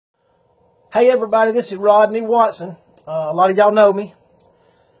Hey everybody, this is Rodney Watson. A lot of y'all know me.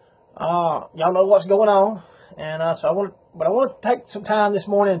 Y'all know what's going on, and so I want to take some time this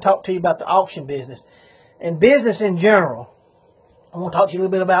morning and talk to you about the auction business and business in general. I want to talk to you a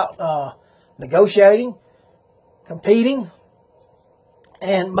little bit about negotiating, competing,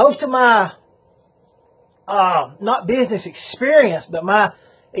 and most of my not business experience, but my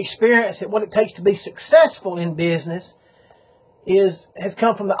experience at what it takes to be successful in business has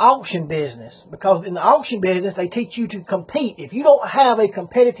come from the auction business, because in the auction business they teach you to compete. If you don't have a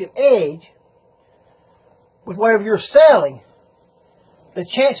competitive edge with whatever you're selling, the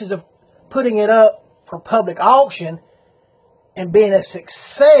chances of putting it up for public auction and being a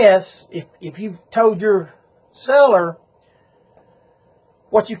success, if you've told your seller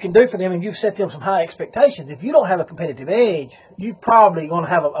what you can do for them and you've set them some high expectations, if you don't have a competitive edge, you're probably going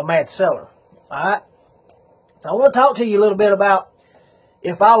to have a mad seller. Alright? So I want to talk to you a little bit about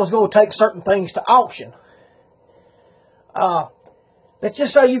if I was going to take certain things to auction. Let's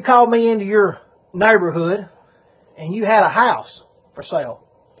just say you called me into your neighborhood and you had a house for sale.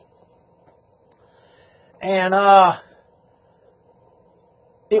 And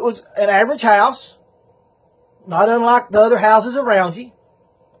it was an average house, not unlike the other houses around you.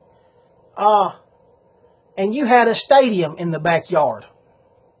 And you had a stadium in the backyard.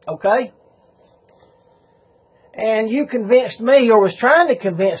 Okay? And you convinced me, or was trying to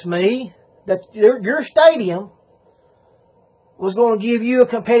convince me, that your stadium was going to give you a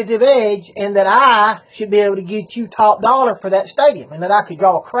competitive edge and that I should be able to get you top dollar for that stadium and that I could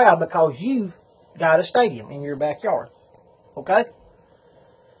draw a crowd because you've got a stadium in your backyard. Okay?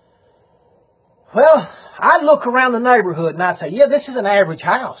 Well, I'd look around the neighborhood and I'd say, yeah, this is an average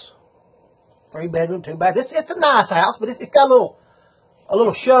house. 3 bedroom, 2 bath. It's a nice house, but it's got a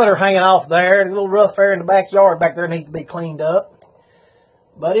little shutter hanging off there, and a little rough area in the backyard back there needs to be cleaned up.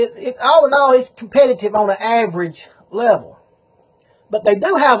 But it's all in all, it's competitive on an average level. But they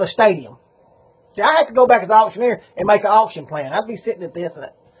do have a stadium. See, I have to go back as an auctioneer and make an auction plan. I'd be sitting at this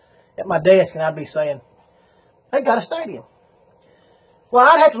at my desk, and I'd be saying, they've got a stadium. Well,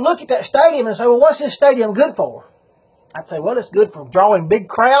 I'd have to look at that stadium and say, well, what's this stadium good for? I'd say, well, it's good for drawing big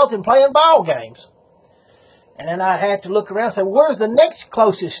crowds and playing ball games. And then I'd have to look around and say, well, where's the next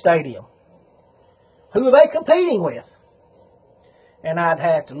closest stadium? Who are they competing with? And I'd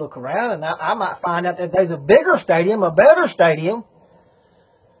have to look around, and I might find out that there's a bigger stadium, a better stadium,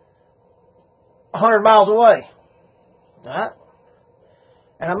 100 miles away. All right?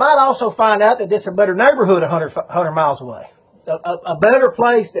 And I might also find out that it's a better neighborhood 100 miles away. A better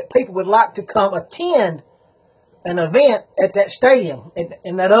place that people would like to come attend an event at that stadium,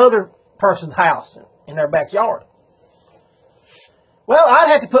 in that other person's house, in their backyard. Well, I'd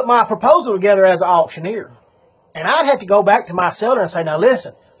have to put my proposal together as an auctioneer. And I'd have to go back to my seller and say, now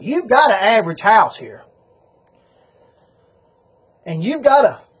listen, you've got an average house here. And you've got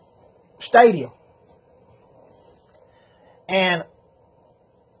a stadium. But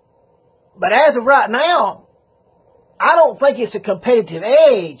as of right now, I don't think it's a competitive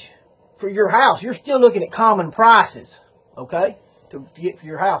edge for your house. You're still looking at common prices, okay, to get for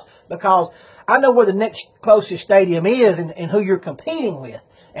your house, because I know where the next closest stadium is and who you're competing with.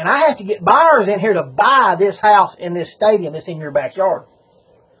 And I have to get buyers in here to buy this house in this stadium that's in your backyard.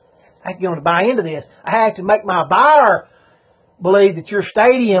 I have to get them to buy into this. I have to make my buyer believe that your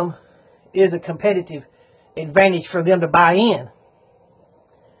stadium is a competitive advantage for them to buy in.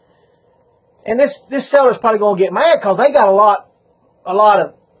 And this seller's probably going to get mad because they got a lot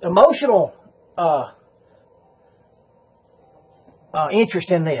of emotional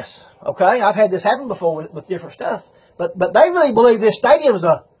interest in this. Okay, I've had this happen before with different stuff, but they really believe this stadium is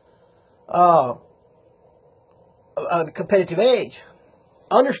a competitive edge.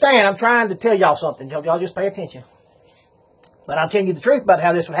 Understand, I'm trying to tell y'all something. Y'all just pay attention. But I'm telling you the truth about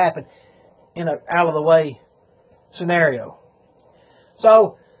how this would happen in an out of the way scenario.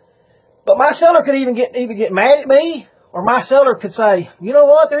 So, but my seller could either get mad at me, or my seller could say, you know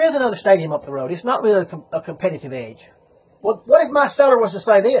what, there is another stadium up the road. It's not really a competitive edge. Well, what if my seller was to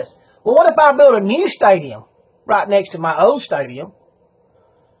say this? Well, what if I build a new stadium right next to my old stadium?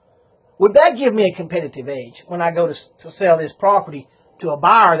 Would that give me a competitive edge when I go to sell this property to a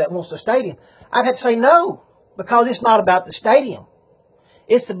buyer that wants a stadium? I'd have to say no, because it's not about the stadium.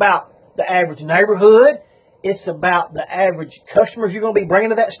 It's about the average neighborhood. It's about the average customers you're going to be bringing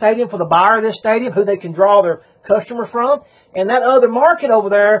to that stadium for the buyer of this stadium, who they can draw their customer from. And that other market over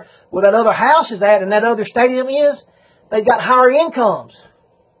there where that other house is at and that other stadium is, they've got higher incomes.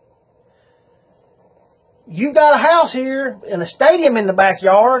 You've got a house here and a stadium in the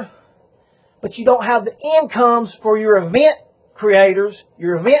backyard, but you don't have the incomes for your event creators,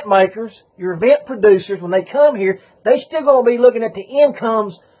 your event makers, your event producers, when they come here, they still going to be looking at the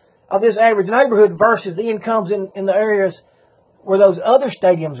incomes of this average neighborhood versus the incomes in the areas where those other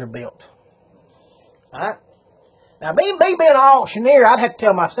stadiums are built. All right? Now, me being an auctioneer, I'd have to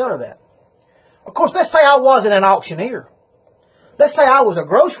tell my seller that. Of course, let's say I wasn't an auctioneer. Let's say I was a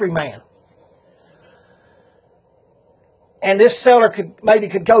grocery man. And this seller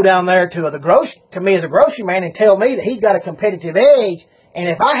could go down there to me as a grocery man and tell me that he's got a competitive edge. And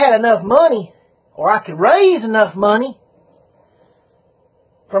if I had enough money, or I could raise enough money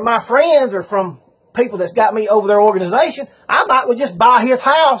from my friends or from people that's got me over their organization, I might well just buy his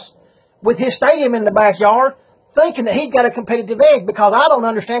house with his stadium in the backyard, thinking that he's got a competitive edge because I don't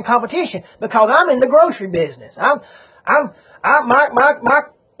understand competition, because I'm in the grocery business. My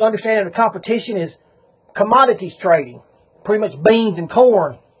understanding of competition is commodities trading. Pretty much beans and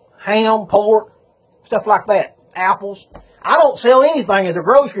corn, ham, pork, stuff like that, apples. I don't sell anything as a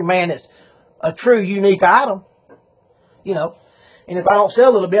grocery man that's a true unique item, you know. And if I don't sell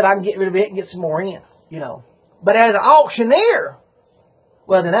a little bit, I can get rid of it and get some more in, you know. But as an auctioneer,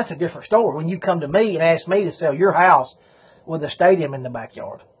 well, then that's a different story. When you come to me and ask me to sell your house with a stadium in the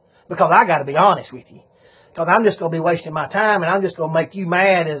backyard. Because I got to be honest with you. Because I'm just going to be wasting my time, and I'm just going to make you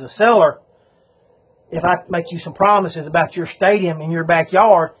mad as a seller if I make you some promises about your stadium in your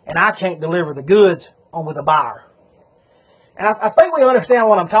backyard and I can't deliver the goods on with a buyer. And I think we understand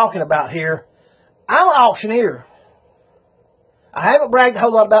what I'm talking about here. I'm an auctioneer. I haven't bragged a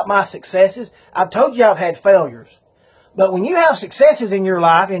whole lot about my successes. I've told you I've had failures. But when you have successes in your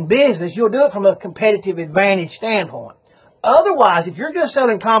life, in business, you'll do it from a competitive advantage standpoint. Otherwise, if you're just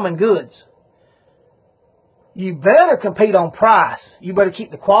selling common goods, you better compete on price. You better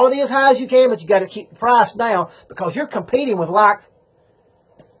keep the quality as high as you can, but you got to keep the price down because you're competing with like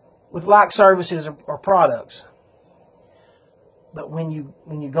services or products. But when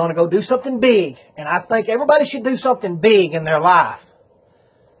you're going to go do something big, and I think everybody should do something big in their life,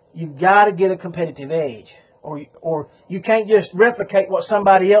 you've got to get a competitive edge. Or you can't just replicate what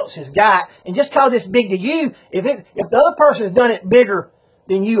somebody else has got. And just because it's big to you, if the other person has done it bigger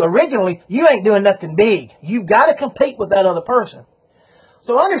than you originally, you ain't doing nothing big. You've got to compete with that other person.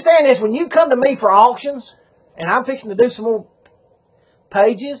 So understand this, when you come to me for auctions, and I'm fixing to do some more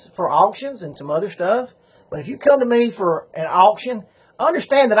pages for auctions and some other stuff, but if you come to me for an auction,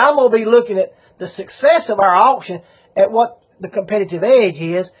 understand that I'm going to be looking at the success of our auction at what the competitive edge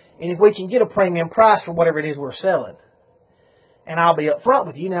is, and if we can get a premium price for whatever it is we're selling. And I'll be up front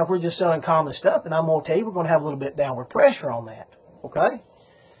with you. Now, if we're just selling common stuff, then I'm going to tell you we're going to have a little bit downward pressure on that. Okay?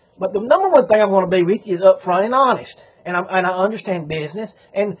 But the number one thing I'm going to be with you is upfront and honest. And I understand business.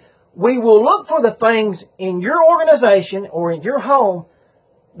 And we will look for the things in your organization or in your home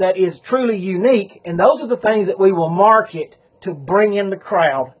that is truly unique. And those are the things that we will market to bring in the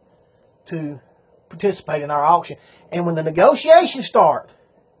crowd to participate in our auction. And when the negotiations start,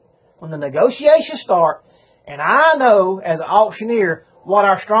 and I know as an auctioneer what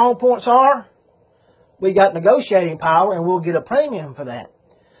our strong points are, we got negotiating power and we'll get a premium for that.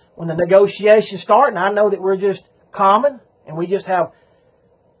 When the negotiations start and I know that we're just common and we just have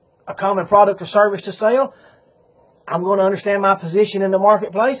a common product or service to sell, I'm going to understand my position in the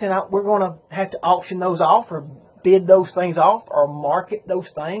marketplace, and we're going to have to auction those off or bid those things off or market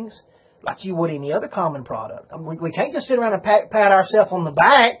those things like you would any other common product. I mean, we can't just sit around and pat ourselves on the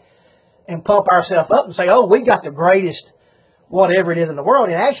back and pump ourselves up and say, oh, we got the greatest whatever it is in the world.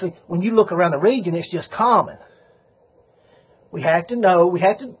 And actually, when you look around the region, it's just common. We have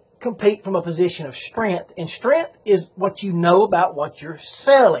to compete from a position of strength. And strength is what you know about what you're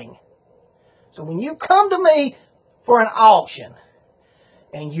selling. So when you come to me for an auction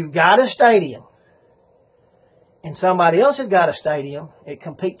and you've got a stadium and somebody else has got a stadium, it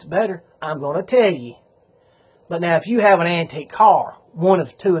competes better, I'm going to tell you. But now if you have an antique car, one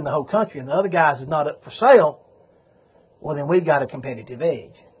of two in the whole country, and the other guy's is not up for sale, well, then we've got a competitive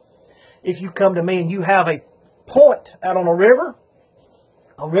edge. If you come to me and you have a point out on a river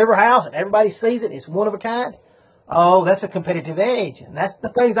house, and everybody sees it, it's one of a kind, oh, that's a competitive edge. And that's the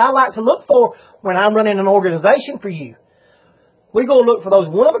things I like to look for when I'm running an organization for you. We're going to look for those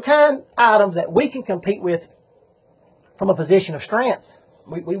one-of-a-kind items that we can compete with from a position of strength.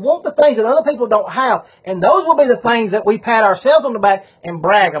 We want the things that other people don't have, and those will be the things that we pat ourselves on the back and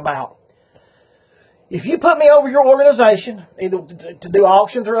brag about. If you put me over your organization, either to do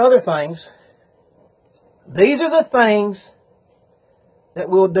auctions or other things, these are the things that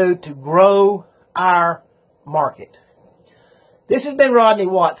we'll do to grow our market. This has been Rodney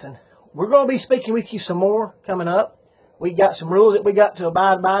Watson. We're going to be speaking with you some more coming up. We got some rules that we got to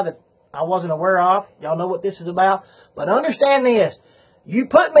abide by that I wasn't aware of. Y'all know what this is about. But understand this. You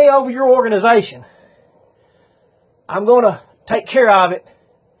put me over your organization, I'm going to take care of it.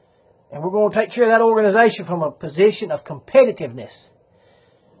 And we're going to take care of that organization from a position of competitiveness.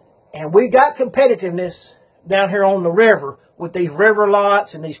 And we got competitiveness down here on the river with these river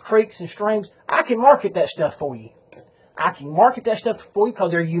lots and these creeks and streams. I can market that stuff for you. I can market that stuff for you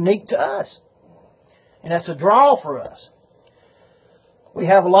because they're unique to us. And that's a draw for us. We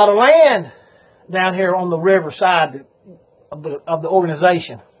have a lot of land down here on the river side of the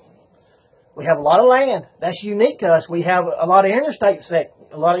organization. We have a lot of land. That's unique to us. We have a lot of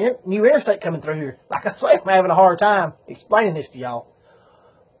new interstate coming through here. Like I say, I'm having a hard time explaining this to y'all.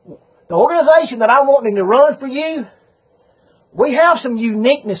 The organization that I'm wanting to run for you, we have some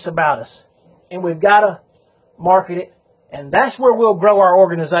uniqueness about us. And we've got to market it. And that's where we'll grow our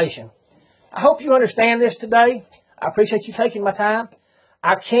organization. I hope you understand this today. I appreciate you taking my time.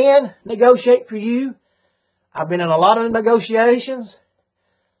 I can negotiate for you. I've been in a lot of negotiations.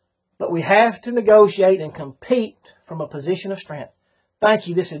 But we have to negotiate and compete from a position of strength. Thank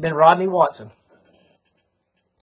you. This has been Rodney Watson.